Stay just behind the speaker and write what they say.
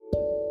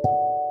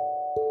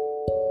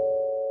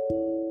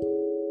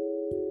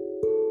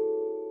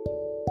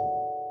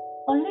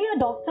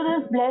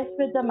blessed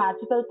with the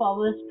magical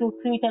powers to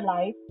treat a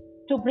life,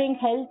 to bring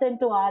health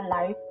into our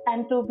life,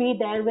 and to be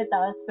there with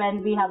us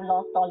when we have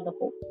lost all the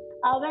hope.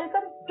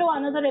 Welcome to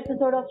another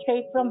episode of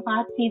Straight from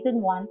Heart Season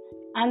 1,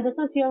 and this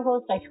is your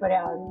host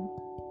Aishwarya Arun.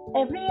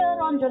 Every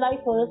year on July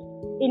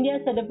 1st,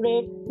 India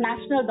celebrates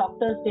National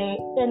Doctors' Day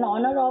in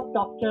honor of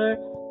Dr.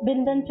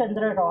 Bindan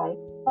Chandra Roy,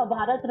 a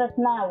Bharat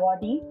Ratna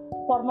awardee,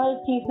 former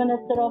Chief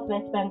Minister of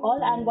West Bengal,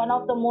 and one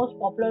of the most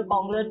popular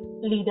Congress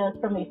leaders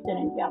from Eastern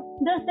India.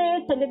 This day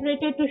is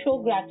celebrated to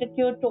show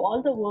gratitude to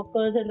all the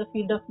workers in the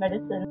field of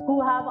medicine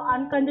who have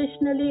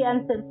unconditionally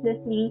and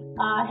selflessly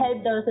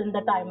helped us in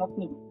the time of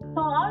need.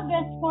 So our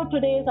guest for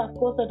today is of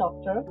course a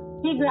doctor.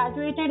 He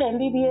graduated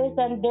MBBS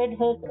and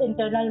did his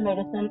internal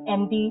medicine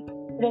MD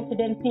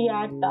residency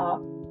at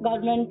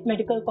Government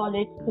Medical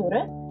College,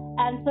 Surat,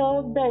 and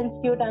served the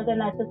institute as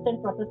an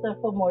assistant professor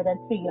for more than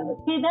 3 years.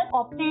 He then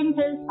obtained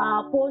his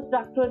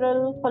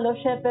postdoctoral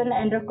fellowship in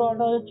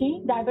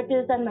endocrinology,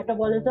 diabetes and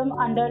metabolism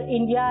under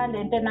India and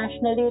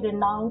internationally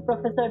renowned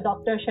Professor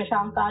Dr.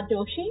 Shashankar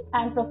Joshi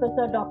and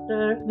Professor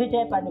Dr.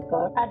 Vijay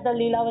Panikar at the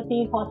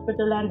Lilavati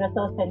Hospital and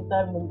Research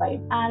Center, Mumbai.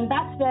 And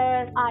that's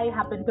where I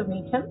happened to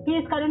meet him.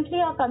 He is currently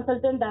a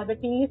consultant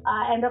diabetes,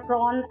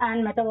 endocrine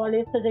and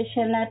metabolism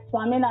physician at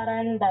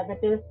Swaminarayan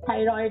Diabetes,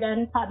 Thyroid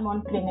and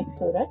Hormone Clinic,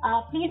 Surat.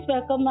 Please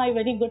welcome my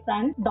very good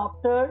friend,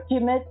 Dr.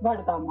 Jimit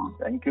Bhadgama.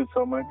 Thank you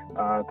so much.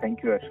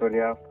 Thank you,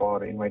 Aishwarya,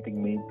 for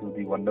inviting me to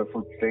the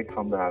wonderful Straight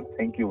from the Heart.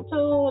 Thank you.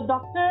 So,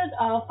 doctor,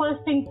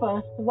 first thing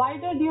first, why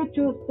did you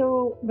choose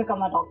to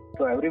become a doctor?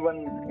 So,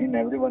 in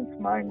everyone's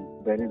mind,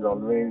 there is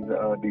always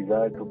a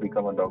desire to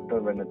become a doctor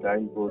when a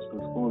child goes to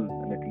school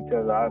and the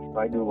teachers ask,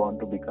 why do you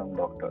want to become a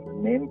doctor?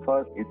 Name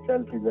first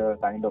itself is a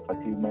kind of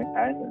achievement.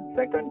 And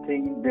second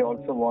thing, they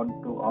also want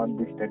to earn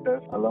the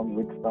status along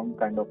with some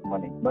kind of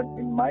money. But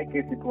in my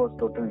case, it was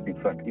totally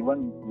different.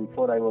 Even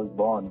before I was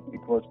born,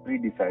 it was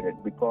pre-decided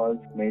because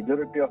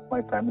majority of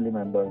my family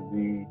members,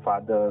 the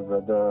father,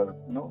 brother,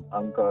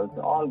 uncles,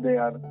 all they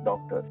are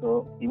doctors.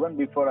 So even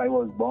before I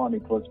was born,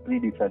 it was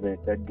pre-decided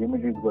that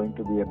Jimit is going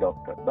to be a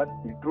doctor. But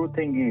the true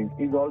thing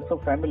is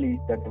also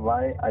family that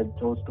why I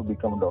chose to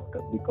become a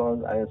doctor,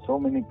 because I have so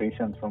many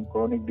patients from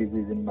chronic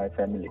disease in my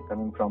family,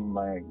 coming from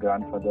my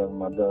grandfather,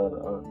 mother,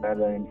 or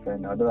parents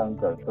and other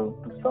uncles. So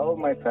to serve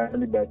my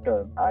family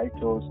better, I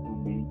chose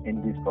to be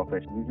in this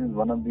profession. This is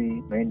one of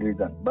the main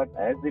reasons. But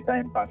as the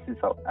time passes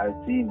out, I've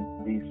seen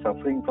the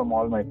suffering from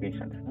all my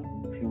patients.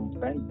 If you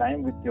spend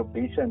time with your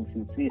patients,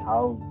 you see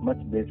how much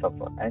they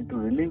suffer. And to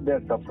relieve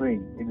their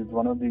suffering, it is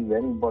one of the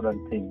very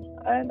important things.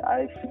 And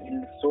I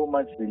feel so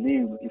much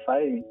relieved if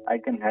I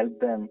can help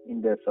them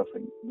in their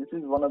suffering. This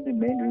is one of the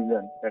main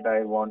reasons that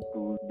I want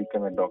to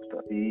become a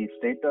doctor. The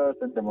status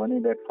and the money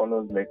that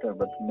follows later,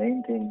 but the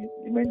main thing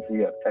remains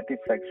here,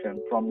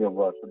 satisfaction from your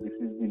work. So this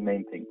is the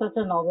main thing. Such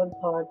a noble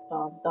thought,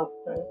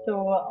 doctor.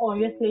 So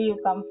obviously you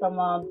come from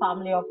a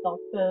family of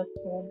doctors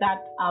that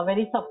are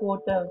very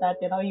supportive, that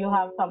you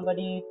have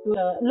somebody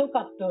to look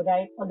up to,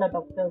 right, for the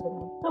doctors.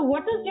 So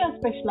what is your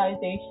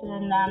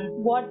specialization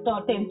and what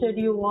tempted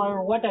you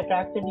or what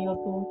attracted you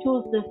to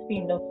choose this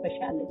field of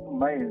specialty?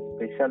 My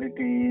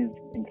specialty is,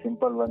 in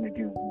simple one, it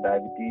is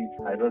diabetes,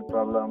 thyroid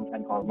problems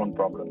and hormone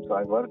problems. So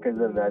I work as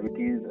a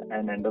diabetes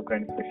and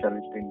endocrine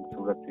specialist in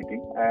Surat city.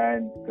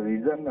 And the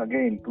reason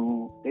again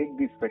to take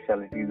this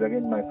specialty is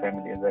again my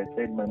family. As I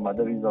said, my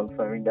mother is also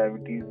having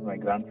diabetes, my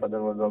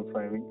grandfather was also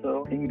having.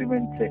 So thing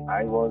remains same.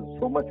 I was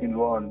so much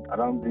involved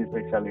around this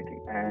specialty,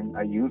 and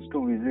I used to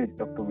visit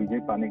Dr.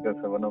 Vijay Panikar,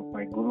 one of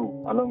my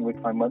guru, along with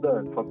my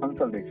mother for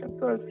consultation.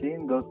 So I've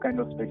seen those kind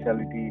of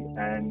specialty,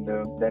 and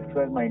that's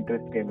where my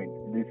interest came in.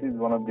 This is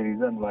one of the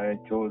reasons why I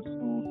chose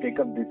to take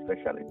up this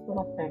specialty.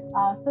 Perfect.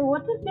 So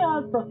what is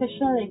your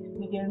professional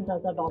experience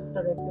as a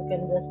doctor, if you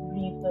can just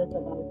brief us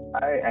about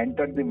it? I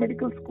entered the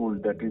medical school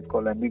that is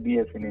called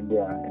MBBS in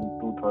India in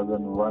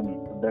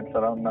 2001. That's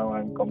around now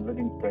I'm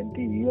completing 20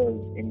 years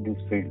in this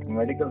field.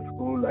 Medical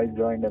school, I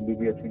joined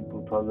MBBS in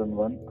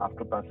 2001.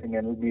 After passing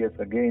MBBS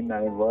again,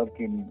 I work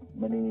in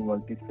many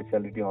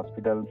multi-speciality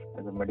hospitals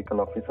as a medical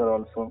officer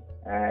also.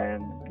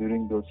 And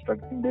during those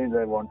struggling days,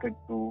 I wanted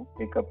to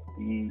take up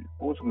the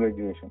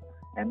post-graduation.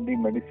 MD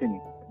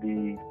medicine,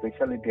 the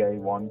specialty I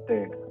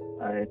wanted,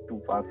 I had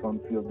to pass on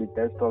few of the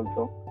tests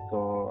also.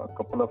 So a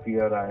couple of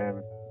years I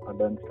have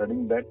done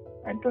studying that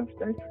entrance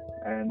test,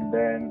 and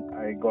then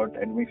I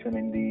got admission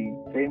in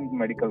the same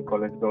medical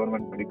college,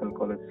 Government Medical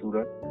College,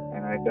 Surat,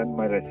 and I done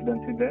my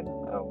residency there,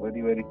 a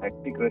very, very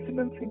hectic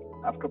residency.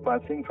 After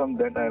passing from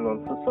that, I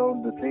also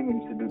served the same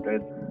institute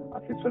as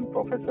assistant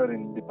professor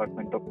in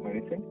Department of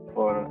Medicine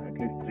for at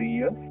least 3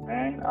 years.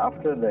 And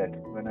after that,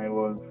 when I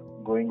was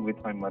going with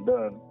my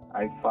mother,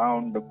 I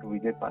found Dr.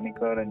 Vijay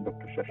Panikar and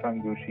Dr.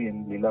 Shashank Joshi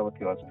in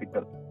Lilavati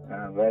Hospital,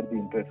 where the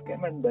interest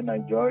came, and then I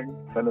joined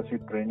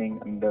fellowship training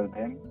under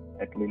them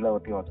at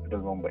Lilavati Hospital,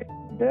 Mumbai.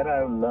 There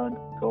I have learned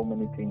so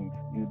many things.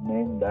 You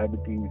name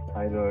diabetes,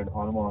 thyroid,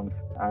 hormones.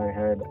 I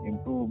had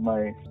improved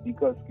my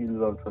speaker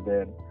skills also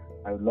there.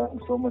 I've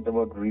learned so much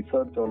about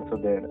research also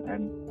there,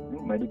 and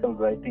medical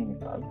writing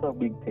is also a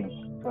big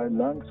thing. So I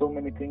learned so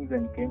many things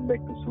and came back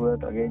to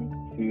Surat again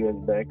a few years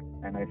back,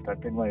 and I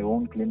started my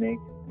own clinic.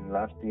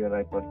 Last year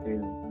I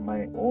purchased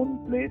my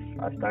own place.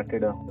 I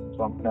started a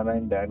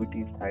Swaminarayan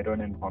Diabetes, Thyroid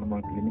and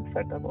Hormone Clinic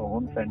setup, our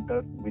own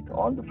center with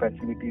all the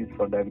facilities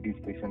for diabetes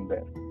patients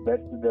there.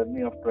 That's the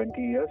journey of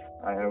 20 years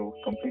I have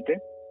completed.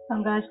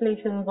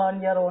 Congratulations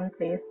on your own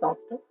place,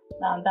 doctor.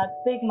 That's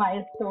a big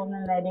milestone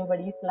in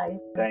anybody's life.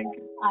 Thank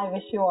you. I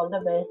wish you all the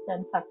best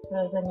and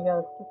success in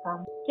years to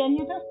come. Can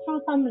you just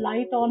throw some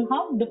light on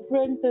how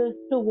different it is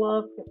to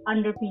work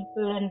under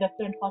people in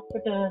different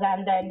hospitals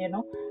and then,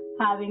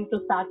 having to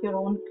start your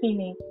own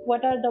clinic?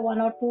 What are the one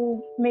or two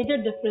major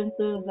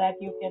differences that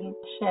you can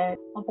share,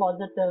 or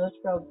positives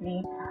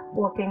probably,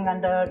 working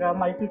under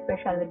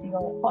multi-speciality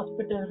or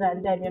hospitals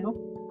and then,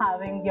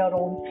 having your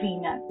own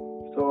clinic?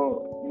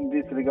 So in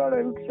this regard,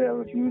 I would say I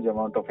have a huge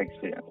amount of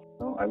experience.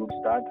 I would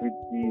start with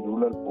the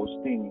rural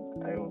posting.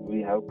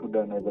 We have to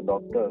done as a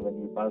doctor when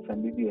we pass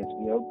MBBS.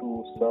 We have to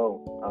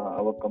serve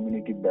our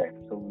community back.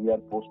 So we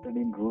are posted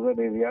in rural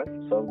areas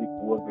to serve the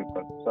poor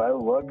people. So I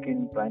work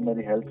in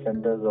primary health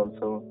centers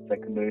also,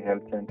 secondary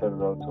health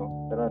centers also.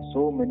 There are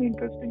so many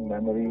interesting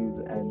memories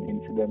and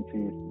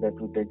incidences that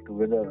we take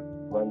together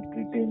while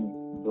treating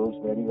those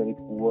very, very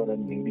poor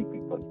and needy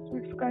people. So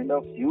it's kind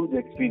of huge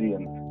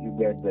experience you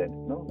get there.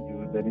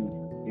 There is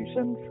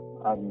patients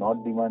are not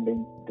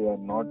demanding, they are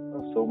not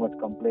so much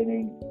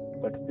complaining,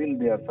 but still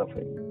they are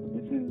suffering.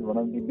 This is one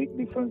of the big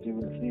difference you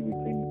will see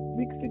between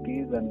big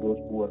cities and those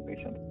poor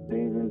patients.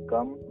 They will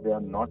come, they are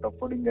not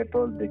affording at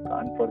all, they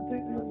can't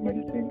purchase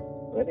medicine.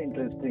 Very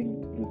interesting,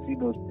 you see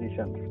those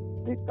patients.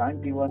 They can't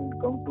even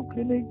come to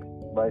clinic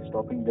by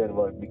stopping their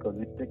work, because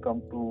if they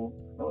come to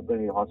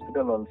the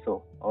hospital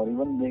also, or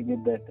even they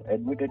get that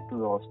admitted to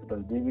the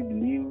hospital, they will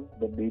leave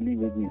the daily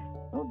wages.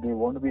 They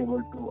won't be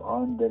able to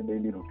earn their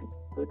daily routine.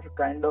 So it's a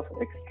kind of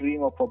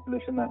extreme of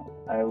population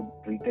I have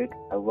treated.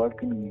 I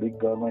work in big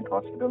government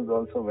hospitals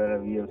also, where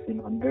we have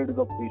seen hundreds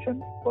of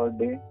patients per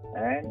day,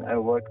 and I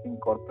work in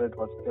corporate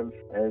hospitals,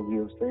 as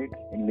you have said,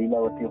 in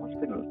Leelavati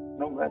Hospital.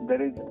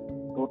 There is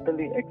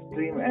totally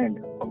extreme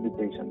end of the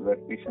patient, where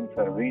patients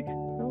are rich,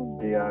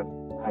 they are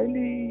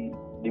highly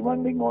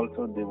demanding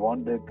also, they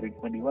want their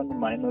treatment, even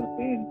minor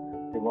pain,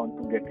 they want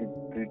to get it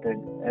treated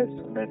as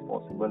soon as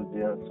possible.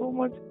 They are so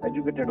much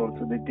educated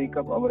also, they take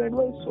up our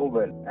advice so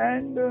well,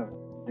 and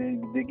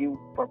they give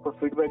proper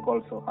feedback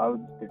also, how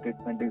the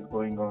treatment is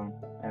going on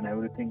and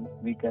everything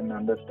we can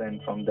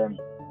understand from them.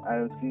 I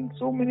have seen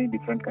so many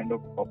different kind of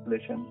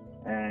population,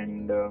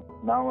 and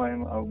now I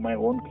am my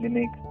own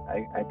clinic.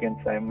 I can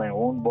say I'm my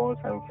own boss.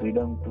 I have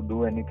freedom to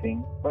do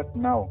anything. But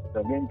now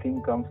the main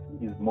thing comes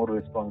is more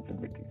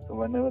responsibility. So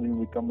whenever you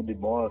become the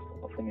boss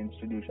of an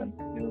institution,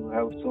 you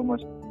have so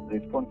much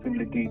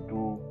responsibility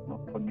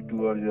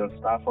towards your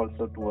staff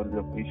also, towards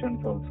your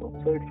patients also.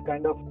 So it's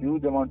kind of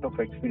huge amount of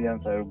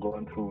experience I have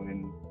gone through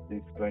in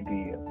these 20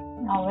 years.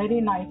 Very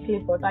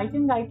nicely put. I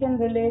think I can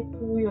relate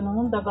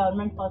to, the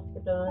government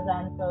hospitals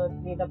and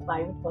certainly the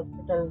private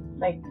hospitals.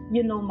 Like,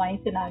 my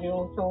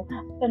scenario. So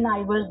when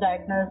I was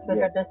diagnosed with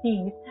a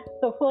disease,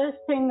 so first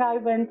thing I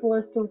went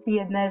was to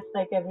CNS,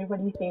 like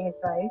everybody says,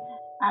 right?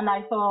 And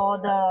I saw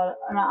the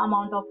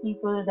amount of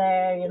people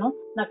there,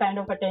 the kind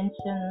of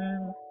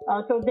attention.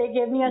 So they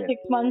gave me a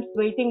 6 months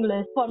waiting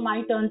list for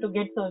my turn to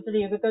get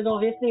surgery, because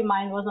obviously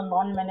mine was a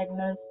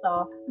non-malignant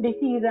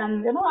disease,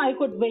 and I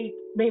could wait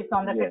based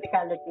on the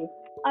criticality.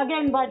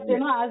 Again, but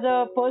as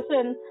a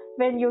person,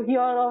 when you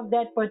hear of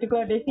that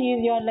particular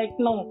disease, you're like,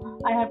 no,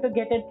 I have to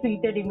get it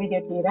treated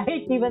immediately,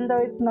 right? Even though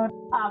it's not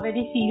a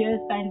very serious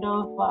kind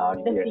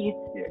of disease.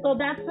 So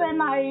that's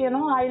when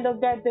I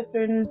looked at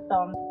different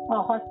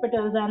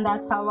hospitals, and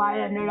that's how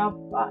I ended up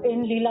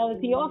in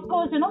Leelavati. Of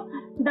course,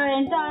 the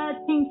entire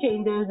thing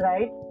changes,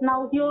 right?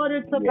 Now here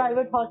it's a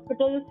private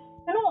hospital.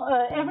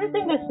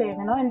 Everything is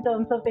same, in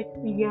terms of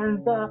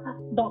experience,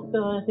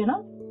 doctors,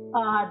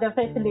 the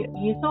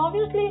facilities. So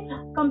obviously,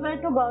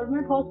 compared to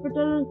government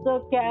hospitals, the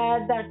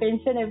care, the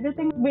attention,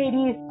 everything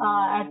varies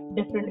at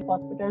different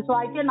hospitals. So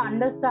I can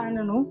understand,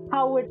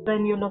 how it,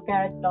 when you look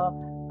at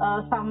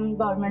some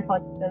government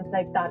hospitals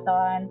like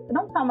Tata and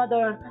some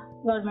other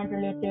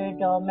government-related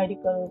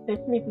medical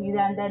facilities,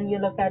 and then you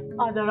look at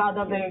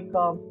other big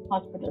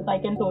hospitals. I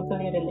can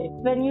totally relate.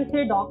 When you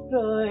say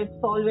doctor, it's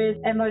always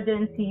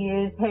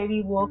emergencies,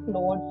 heavy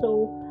workload.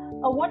 So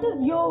what is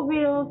your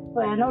way of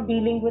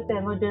dealing with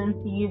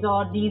emergencies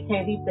or these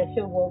heavy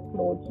pressure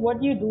workloads?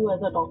 What do you do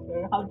as a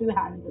doctor? How do you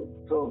handle?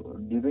 So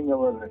during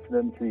our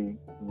residency,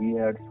 we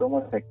had so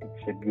much hectic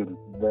schedule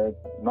that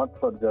not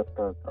for just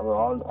us,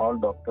 all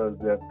doctors,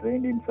 they are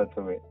trained in such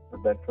a way.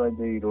 So that's why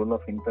the role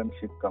of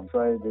internship comes.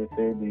 So they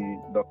say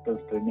the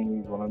doctor's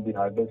training is one of the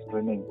hardest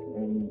training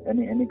in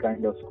any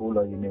kind of school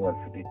or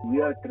university.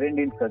 We are trained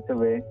in such a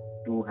way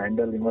to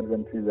handle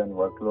emergencies and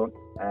workload,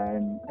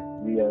 and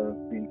we have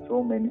seen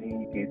so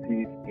many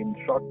cases in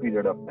short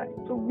period of time.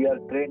 So we are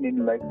trained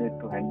in like this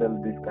to handle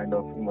this kind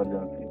of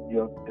emergency.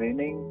 Your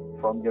training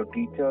from your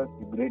teachers,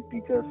 great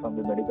teachers from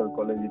the medical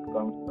college, it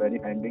comes very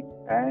handy.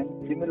 And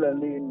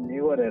similarly, in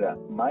newer era,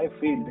 my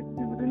field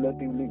is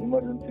relatively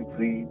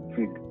emergency-free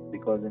field,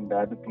 because in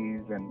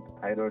diabetes and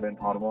thyroid and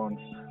hormones,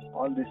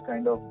 all these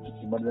kind of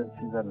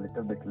emergencies are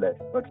little bit less.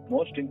 But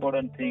most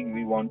important thing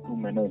we want to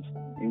manage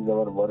is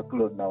our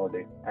workload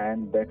nowadays,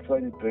 and that's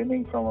why the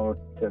training from our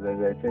teachers, as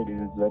I said,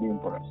 is very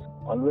important.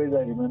 Always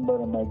I remember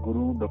my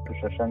guru, Dr.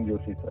 Shashank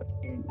Joshi sir.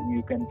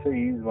 You can say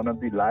he is one of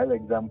the live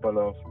example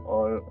of,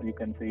 or you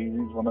can say he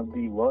is one of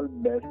the world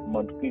best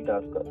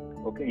multitasker.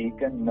 Okay, he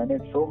can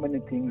manage so many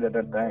things at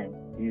a time.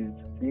 He is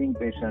seeing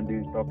patients, he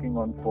is talking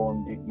on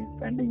phone, he is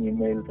sending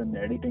emails and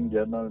editing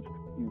journals.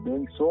 He's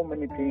doing so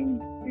many things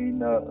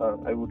in,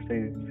 I would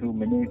say, few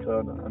minutes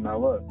or an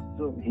hour.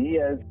 So he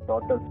has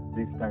taught us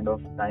this kind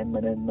of time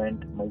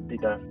management,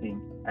 multitasking,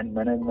 and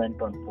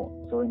management on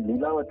phone. So in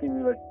Lilavati,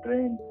 we were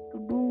trained to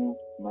do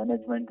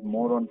management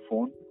more on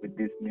phone with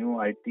this new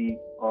IT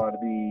or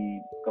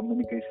the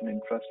communication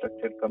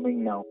infrastructure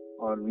coming now,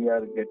 or we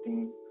are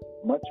getting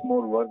much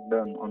more work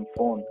done on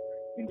phone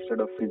instead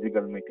of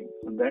physical meetings.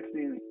 So that's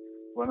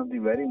one of the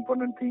very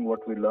important thing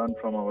what we learn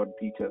from our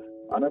teachers.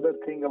 Another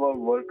thing about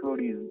workload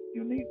is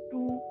you need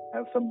to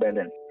have some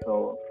balance.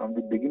 So from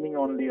the beginning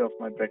only of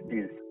my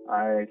practice,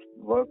 I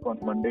work on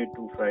Monday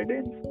to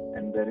Friday,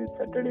 and there is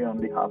Saturday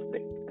only half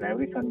day, and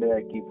every Sunday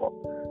I keep off.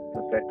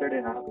 So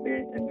Saturday half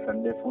day and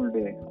Sunday full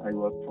day I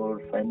work for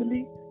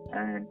family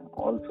and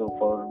also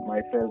for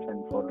myself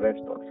and for rest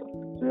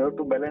also. So you have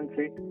to balance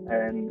it,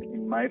 and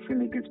in my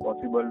field it is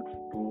possible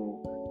to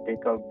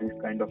take out this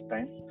kind of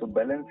time. So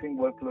balancing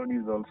workload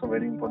is also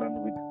very important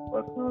with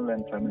personal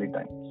and family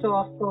time. So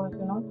of course,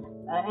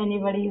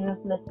 anybody who is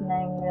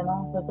listening,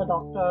 who's a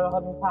doctor or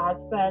who has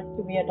aspires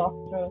to be a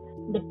doctor,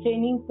 the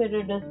training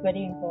period is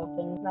very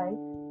important, right?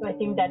 So I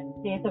think that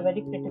plays a very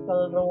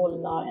critical role,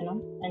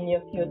 in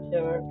your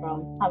future,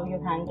 how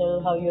you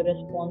handle, how you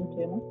respond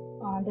to,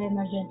 the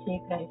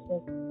emergency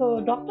crisis.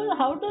 So doctor,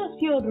 how does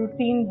your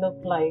routine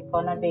look like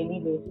on a daily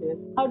basis?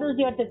 How does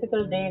your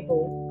typical day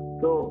go?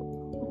 So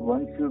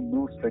once you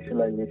do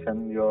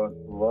specialization, your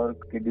work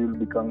schedule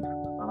becomes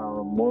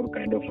more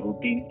kind of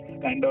routine,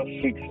 kind of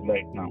fixed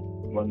right now.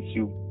 Once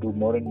you do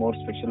more and more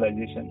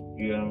specialization,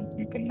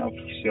 you can now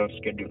fix your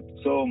schedule.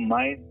 So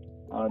my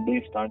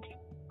day starts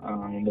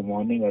in the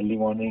morning, early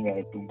morning. I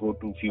have to go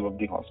to a few of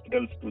the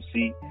hospitals to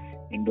see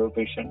indoor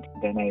patients.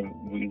 Then I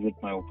visit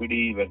my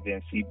OPD where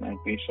they see my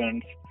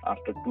patients.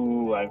 After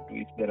 2,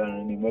 if there are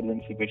an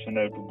emergency patient,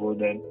 I have to go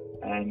there.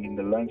 And in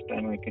the lunch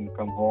time, I can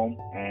come home.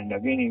 And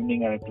again,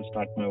 evening, I have to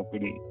start my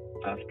OPD.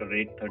 After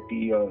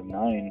 8:30 or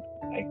 9,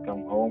 I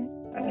come home.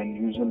 And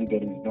usually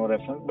there is no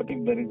reference. But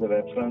if there is a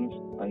reference,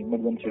 an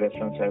emergency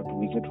reference, I have to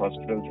visit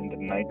hospitals in the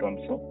night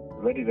also.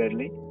 Very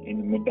rarely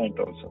in midnight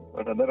also.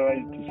 But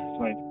otherwise, this is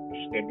my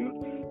schedule.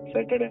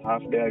 Saturday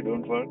half day I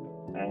don't work,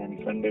 and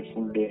Sunday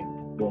full day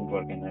don't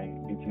work, and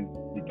this is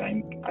the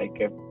time I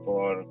kept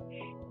for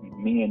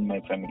me and my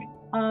family.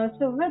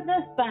 So with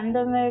this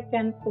pandemic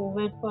and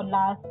COVID for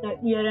last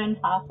year and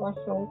a half or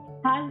so,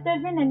 has there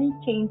been any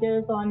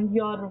changes on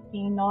your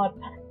routine or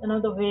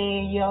the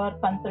way your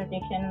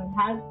consultation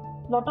has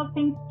lot of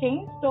things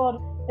changed, or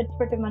it's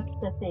pretty much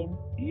the same?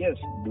 Yes,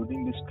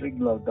 during the strict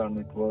lockdown,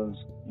 it was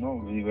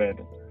we were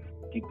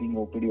keeping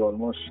OPD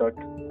almost shut,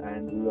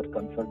 and we were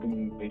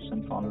consulting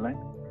patients online.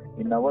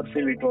 In our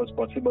field, it was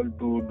possible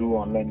to do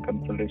online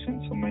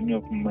consultation, so many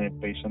of my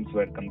patients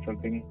were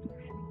consulting,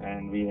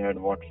 and we had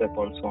WhatsApp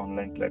also,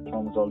 online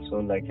platforms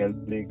also like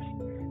HealthPlex,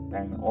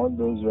 and all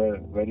those were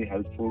very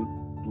helpful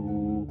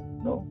to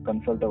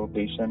consult our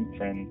patients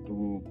and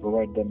to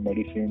provide them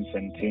medicines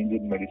and change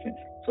in medicines.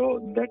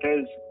 So that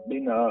has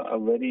been a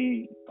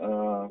very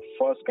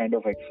first kind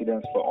of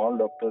experience for all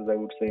doctors, I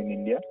would say, in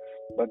India.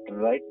 But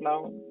right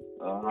now,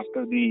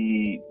 after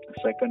the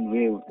second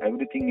wave,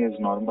 everything is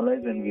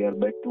normalized and we are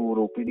back to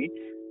our OPD.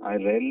 I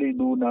rarely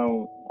do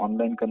now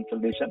online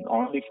consultation,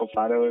 only for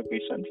far away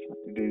patients.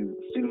 It is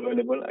still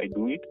available, I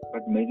do it.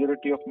 But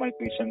majority of my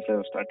patients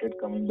have started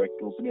coming back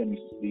to OPD and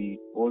the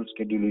old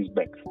schedule is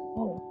back.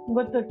 Oh,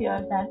 good to hear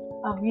that.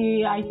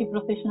 We IT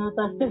professionals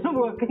are still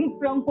working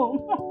from home.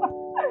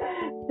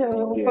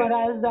 So for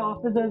us, the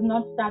office has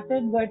not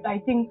started, but I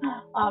think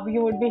we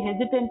would be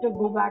hesitant to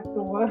go back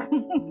to work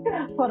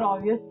for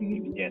obvious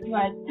reasons. Yes.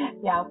 But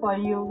yeah, for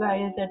you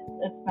guys,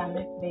 it's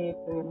mandatory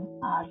to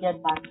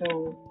get back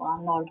to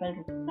normal.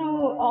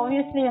 So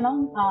obviously,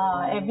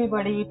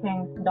 everybody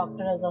thinks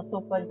doctor is a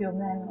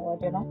superhuman or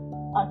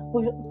a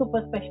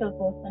super special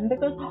person,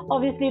 because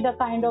obviously the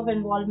kind of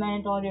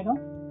involvement or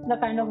the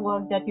kind of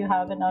work that you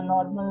have in a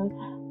normal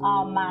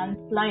man's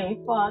life,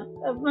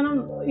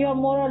 you're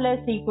more or less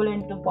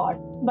equivalent to God.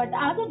 But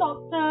as a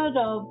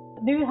doctor,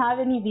 do you have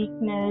any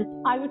weakness?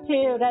 I would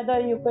say rather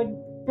you could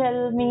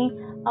tell me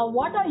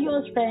what are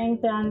your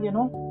strengths and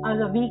as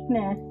a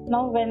weakness.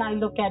 When I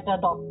look at a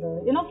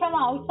doctor, from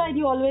outside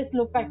you always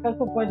look like a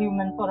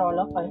superhuman for all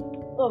of us.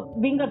 So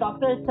being a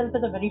doctor itself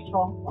is a very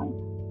strong point.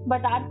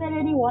 But are there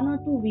any one or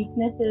two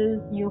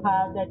weaknesses you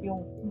have that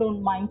you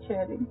don't mind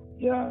sharing?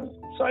 Yeah,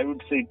 so I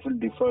would say it will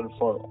differ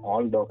for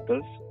all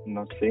doctors,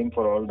 not same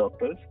for all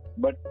doctors.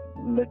 But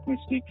let me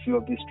speak few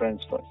of the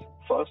strengths first.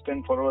 First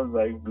and foremost,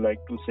 I would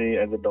like to say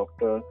as a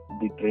doctor,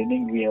 the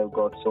training we have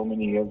got so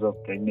many years of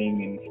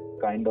training in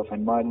kind of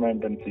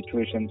environment and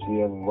situations we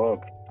have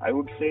worked. I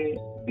would say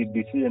the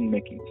decision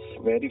making,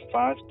 very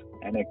fast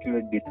and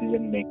accurate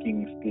decision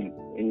making skill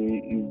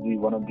is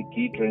one of the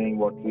key training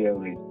what we have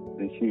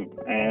received.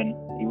 And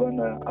even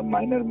a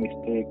minor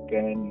mistake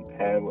can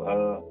have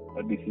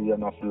a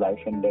decision of life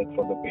and death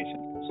for the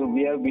patient. So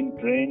we have been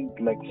trained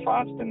like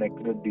fast and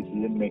accurate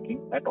decision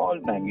making at all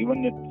time,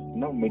 even at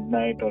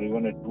midnight or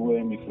even at 2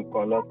 a.m. if you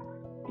call up.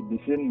 The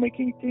decision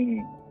making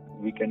thing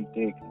we can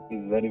take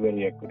is very,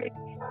 very accurate.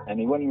 And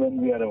even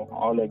when we are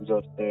all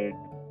exhausted,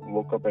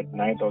 woke up at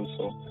night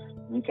also,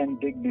 we can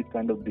take this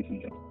kind of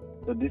decision.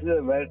 So this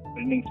is where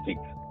training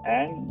sticks.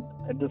 And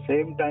at the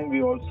same time,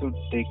 we also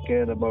take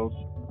care about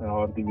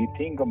we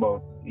think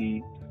about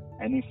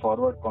any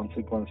forward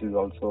consequences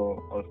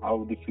also, or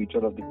how the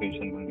future of the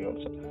patient will be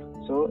also.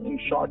 So in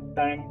short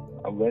time,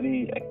 a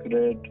very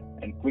accurate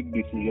and quick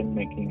decision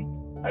making,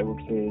 I would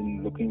say,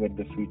 in looking at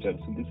the future.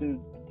 So this is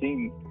the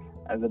thing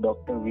as a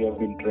doctor we have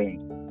been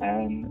trained,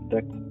 and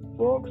that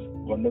works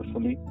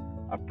wonderfully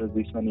after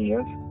this many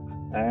years.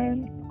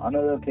 And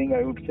another thing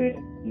I would say,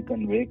 you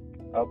can wake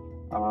up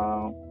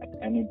at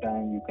any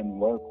time, you can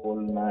work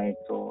whole night.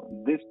 So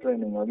this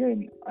training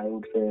again, I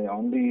would say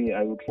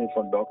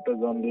for doctors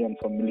only and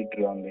for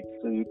military only.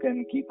 So you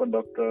can keep a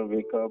doctor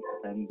wake up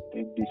and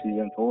take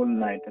decisions whole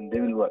night, and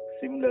they will work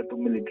similar to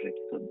military.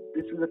 So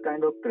this is the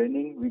kind of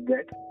training we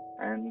get,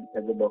 and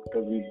as a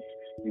doctor we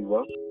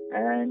work.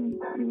 And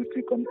if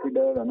we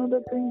consider another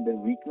thing, the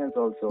weakness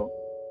also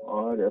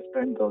or the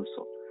strength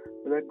also,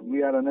 so that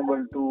we are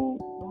unable to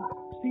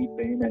see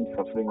pain and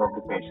suffering of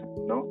the patient.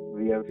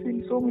 We have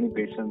seen so many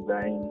patients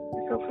dying.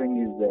 The suffering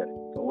is there.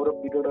 So over a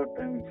period of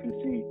time, if you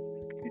see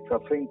the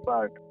suffering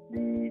part,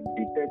 the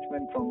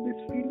detachment from this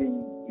feeling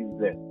is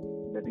there.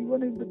 That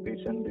even if the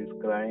patient is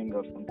crying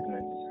or something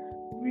like this,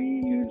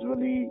 we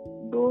usually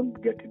don't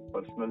get it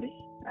personally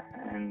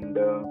and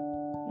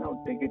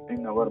take it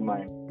in our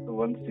mind. So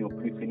once the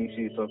OP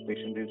finishes or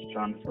patient is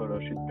transferred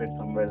or shifted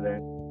somewhere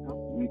there,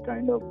 we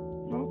kind of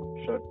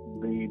shut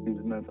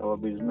our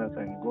business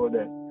and go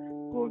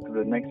to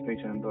the next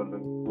patient or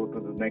go to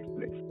the next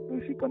place. So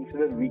if you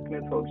consider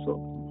weakness also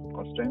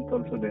or strength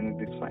also, then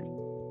it is fine.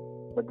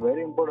 But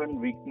very important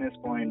weakness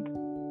point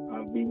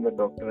being a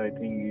doctor, I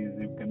think, is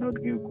you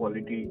cannot give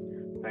quality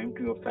time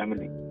to your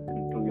family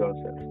and to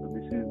yourself. So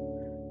this is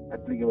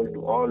applicable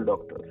to all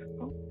doctors.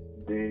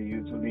 They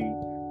usually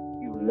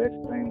give less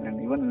time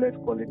and even less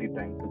quality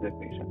time to their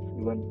patients.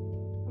 Even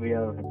we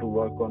have to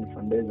work on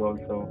Sundays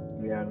also.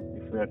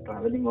 If we are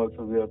traveling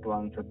also, we have to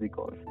answer the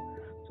calls.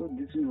 So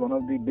this is one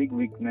of the big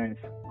weakness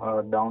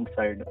or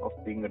downside of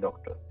being a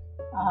doctor.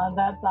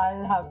 That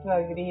I'll have to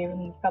agree.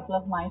 Even a couple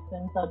of my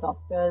friends are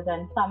doctors,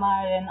 and some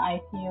are in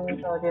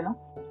ICUs or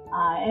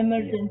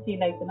emergency,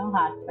 like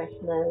heart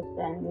specialists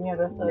and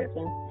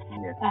neurosurgeons.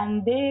 Yes.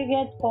 And they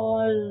get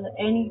called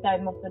any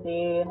time of the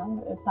day.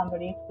 If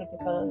somebody is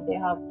critical, they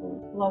have to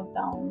work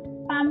down.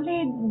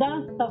 Family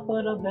does suffer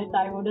a bit.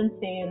 I wouldn't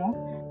say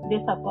they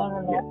suffer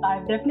a lot. Yes.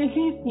 I've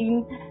definitely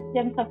seen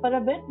them suffer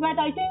a bit, but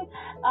I think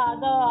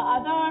the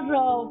other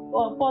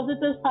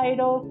positive side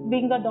of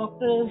being a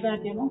doctor is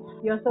that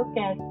you're so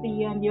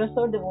carefree and you're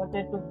so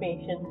devoted to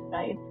patients,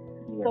 right?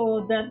 Yes.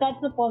 So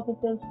that's the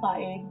positive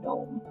side.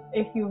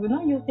 If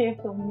you save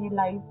so many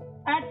lives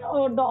at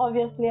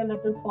obviously a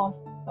little cost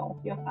of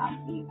your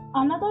family.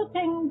 Another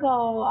thing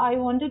I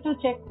wanted to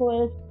check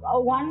was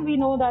one, we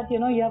know that you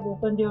have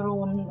opened your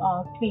own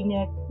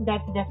clinic.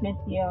 That's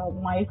definitely a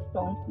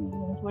milestone.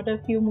 What are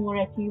a few more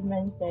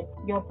achievements that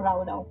you're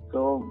proud of?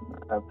 So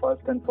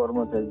first and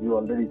foremost, as you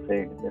already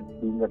said,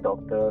 that being a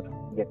doctor,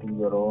 getting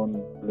your own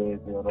place,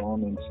 your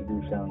own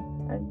institution,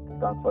 and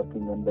start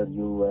working under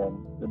you,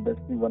 and that's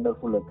the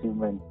wonderful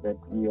achievement that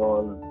we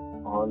all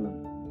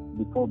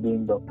before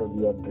being doctor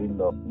we have dreamed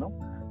of.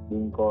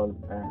 Being called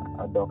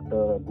a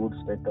doctor, a good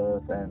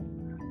status, and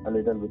a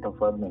little bit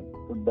of earning.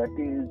 So that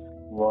is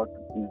what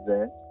is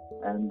there,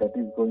 and that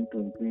is going to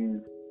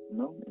increase,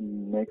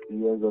 in next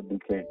years or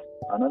decades.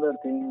 Another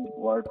thing,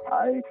 what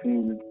I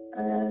feel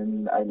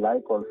and I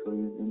like also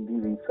is in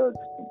the research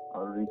thing,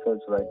 or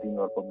research writing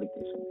or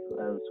publications. So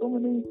I have so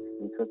many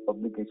research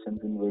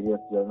publications in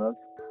various journals.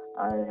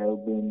 I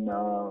have been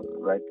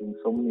writing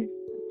so many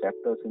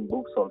chapters in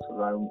books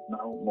also. I have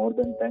now more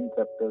than 10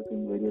 chapters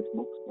in various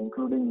books,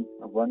 including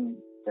one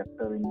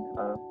chapter in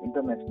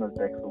international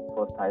textbook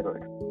for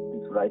thyroid.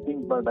 This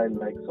writing part I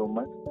like so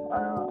much.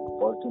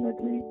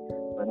 Fortunately,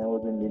 when I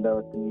was in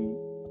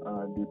Lilavati,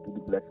 due to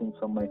the blessings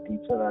from my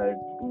teacher, I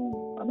had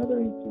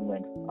another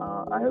achievement.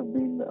 I have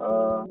been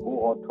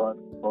co-author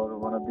for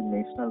one of the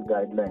national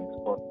guidelines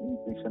for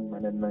inpatient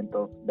management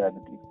of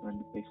diabetes. When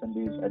the patient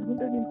is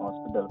admitted in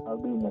hospital, how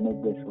do you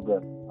manage their sugar?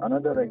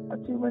 Another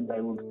achievement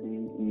I would say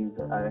is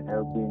I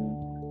have been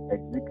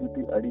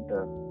executive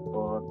editor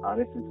for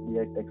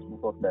RSSBI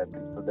textbook of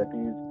diabetes. So that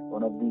is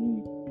one of the,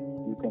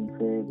 you can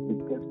say,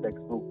 biggest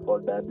textbook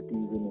for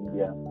diabetes in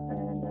India,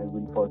 and I've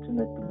been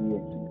fortunate to be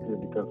executive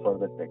editor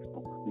for that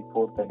textbook. the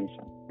fourth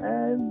edition.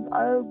 And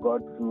I have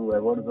got few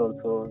awards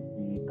also,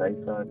 the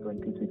TISA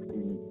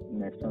 2016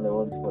 National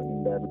Awards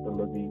in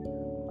Diabetology.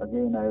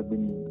 Again, I have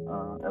been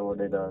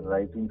awarded a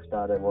Rising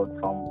Star Award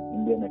from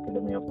Indian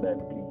Academy of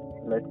Diabetes.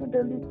 Let me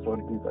tell you, for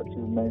this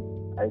achievement,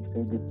 I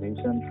say the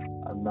patients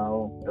are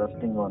now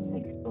trusting on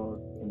me. So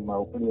in my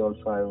OPD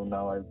also,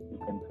 you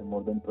can say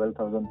more than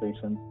 12,000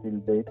 patients till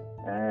date,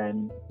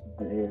 and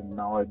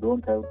now I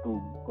don't have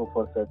to go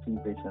for searching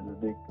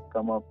patients. They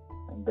come up,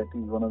 and that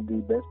is one of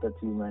the best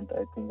achievement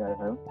I think I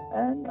have.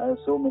 And I have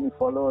so many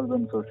followers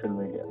on social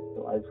media.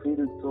 So I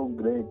feel so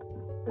great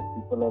that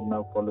people are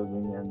now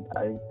following me, and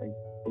I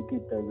take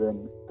it as a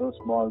so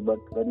small but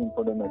very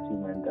important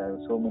achievement. I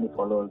have so many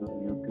followers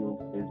on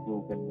YouTube,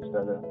 Facebook, and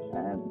Instagram,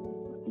 and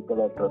people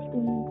are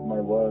trusting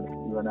my words.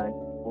 Even I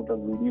put a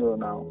video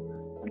now,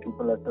 and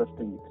people are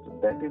trusting it. So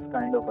that is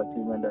kind of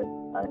achievement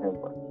I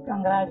have got.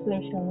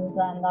 Congratulations,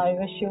 and I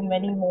wish you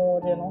many more,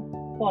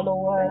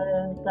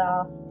 followers,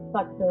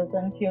 success,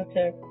 and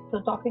future. So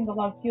talking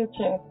about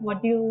future,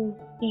 what do you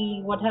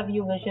see? What have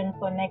you visioned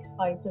for next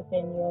 5 to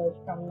 10 years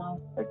from now?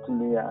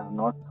 Actually, I have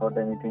not thought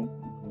anything.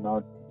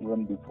 Not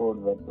even before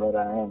where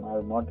I am, I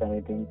have not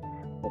anything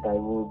that I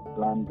would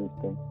plan this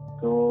thing.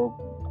 So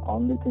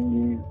only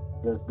thing is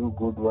just do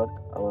good work.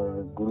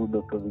 Our Guru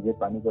Dr. Vijay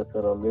Panikar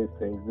sir always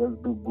says,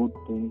 just do good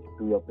things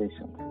to your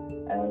patients,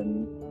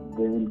 and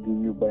they will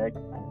give you back,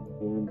 and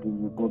they will give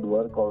you good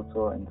work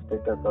also, and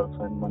status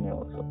also, and money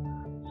also.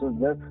 So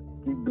just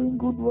keep doing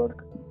good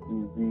work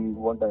is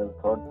what I have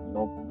thought.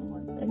 No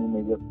any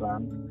major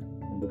plans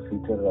in the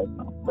future right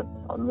now, but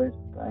always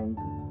trying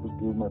to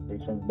give my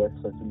patients best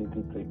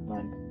facility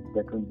treatment.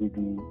 That will be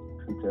the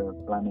future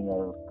planning I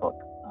have thought.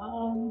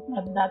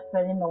 That's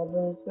very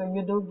noble. So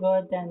you do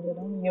good, and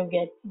you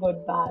get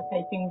good back.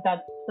 I think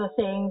that's the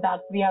saying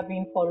that we have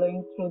been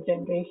following through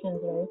generations,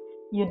 right?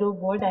 You do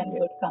good, and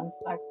good comes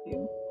back to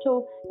you.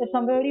 So if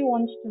somebody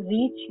wants to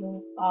reach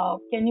you,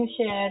 can you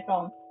share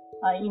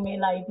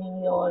email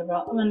ID or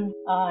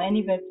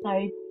any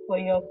website for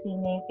your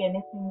clinic,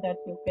 anything that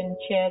you can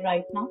share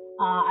right now?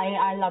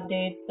 I'll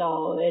update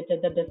it in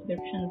the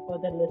description for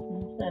the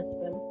listeners as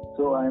well.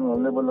 So I'm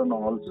available on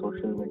all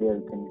social media.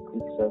 You can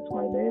quick search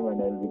my name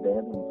and I'll be there.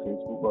 On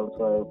Facebook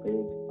also I have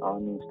page. On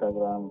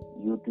Instagram,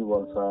 YouTube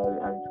also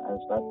I'll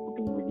start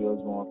putting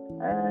videos more.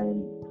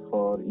 And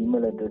for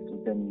email address, you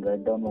can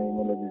write down my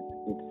email address.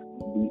 It's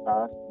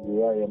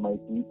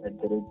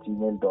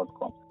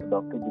drjimit@gmail.com.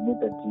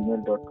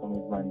 drjimit@gmail.com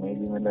is my mail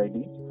email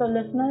ID. So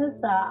listeners,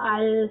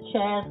 I'll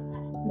share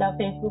the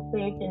Facebook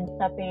page,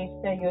 Insta page,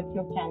 the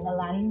YouTube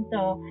channel, and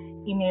the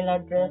email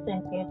address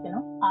in case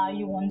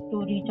you want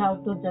to reach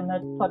out to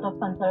Jimit for the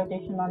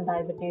consultation on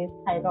diabetes,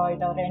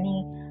 thyroid, or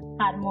any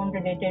hormone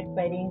related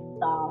queries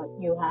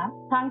you have.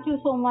 Thank you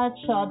so much,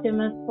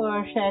 Jimit,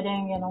 for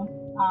sharing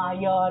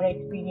your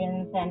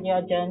experience and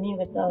your journey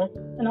with us.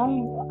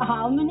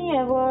 How many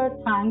ever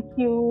thank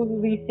you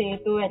we say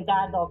to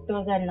entire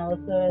doctors and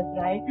nurses,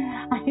 right?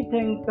 I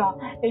think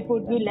it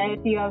would be less.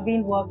 You have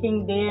been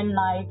working day and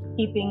night,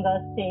 keeping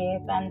us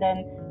safe, and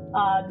then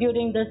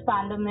during this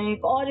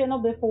pandemic, or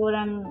before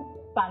and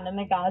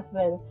pandemic as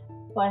well,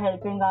 for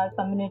helping our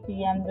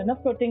community and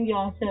putting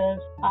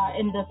yourselves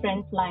in the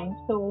front line.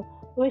 So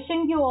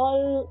wishing you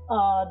all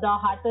the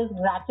heartiest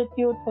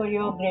gratitude for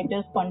your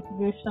greatest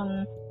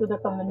contribution to the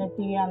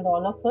community and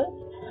all of us.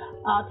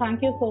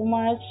 Thank you so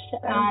much.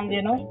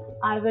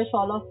 I wish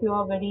all of you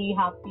a very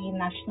happy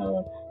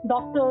National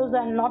Doctors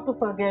and not to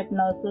forget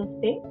Nurses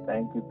Day.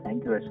 Thank you,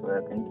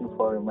 Aishwarya. Thank you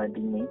for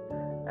inviting me,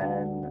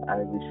 and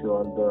I wish you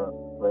all the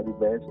very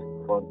best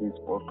for this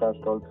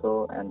podcast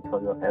also, and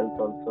for your health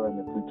also, and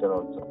the future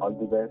also. All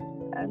the best,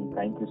 and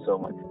thank you so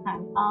much.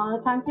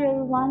 Thank you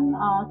everyone.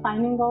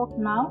 Signing off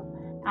now,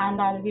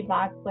 and I'll be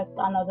back with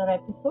another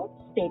episode.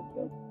 Stay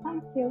tuned.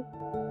 Thank you.